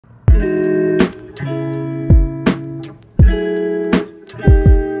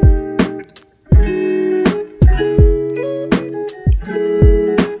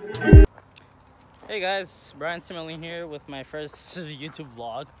guys, Brian Simeline here with my first YouTube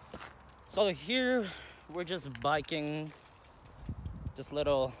vlog. So here we're just biking, just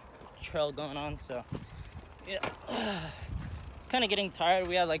little trail going on. So yeah, it's kind of getting tired.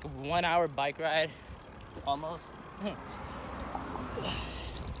 We had like a 1 hour bike ride almost.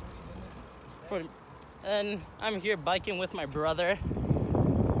 And I'm here biking with my brother.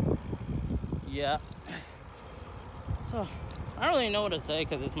 Yeah. So I don't really know what to say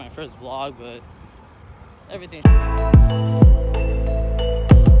because it's my first vlog, but everything.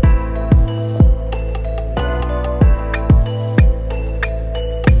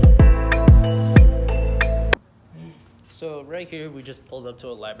 So right here, we just pulled up to a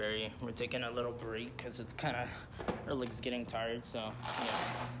library. We're taking a little break because it's kind of, our legs getting tired. So yeah,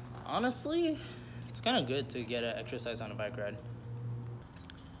 honestly, it's kind of good to get an exercise on a bike ride.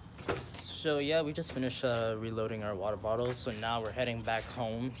 So yeah, we just finished reloading our water bottles. So now we're heading back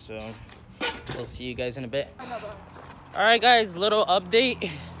home. So we'll see you guys in a bit. All right, guys, little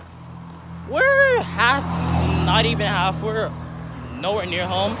update. We're not even half. We're nowhere near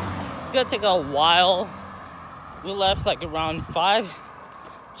home. It's gonna take a while. We left like around 5.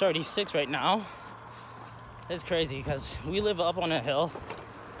 It's already 6 right now. It's crazy because we live up on a hill.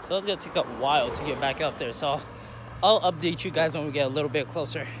 So it's gonna take a while to get back up there. So I'll update you guys when we get a little bit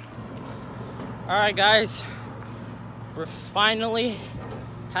closer. All right, guys, we're finally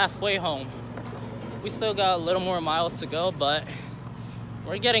halfway home. We still got a little more miles to go, but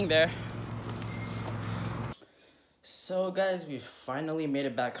we're getting there. So guys, we finally made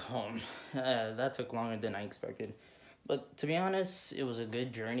it back home. That took longer than I expected. But to be honest, it was a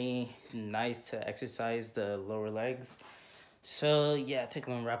good journey. Nice to exercise the lower legs. So yeah, I think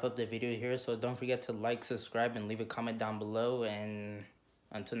I'm gonna wrap up the video here. So don't forget to like, subscribe, and leave a comment down below. And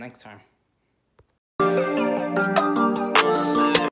until next time.